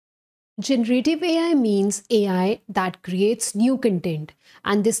Generative AI means AI that creates new content,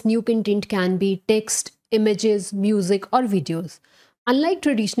 and this new content can be text, images, music, or videos. Unlike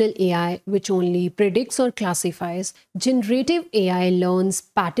traditional AI, which only predicts or classifies, generative AI learns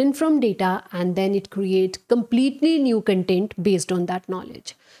pattern from data and then it creates completely new content based on that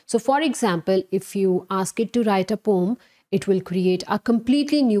knowledge. So, for example, if you ask it to write a poem, it will create a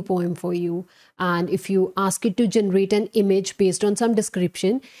completely new poem for you. And if you ask it to generate an image based on some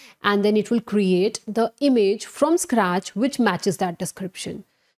description, and then it will create the image from scratch which matches that description.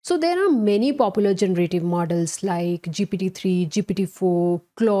 So there are many popular generative models like GPT-3, GPT-4,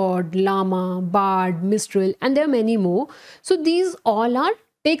 Claude, LLaMA, Bard, Mistral, and there are many more. So these all are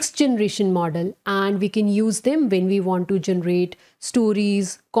text generation model, and we can use them when we want to generate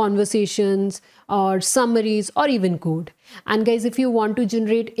stories, conversations, or summaries, or even code. And guys, if you want to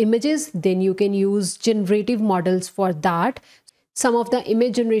generate images, then you can use generative models for that. Some of the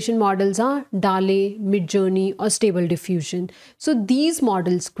image generation models are DALL, MidJourney, or Stable Diffusion. So these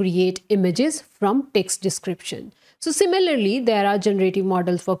models create images from text description. So similarly, there are generative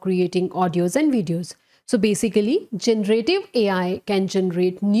models for creating audios and videos. So basically, generative AI can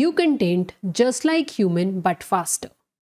generate new content just like human but faster.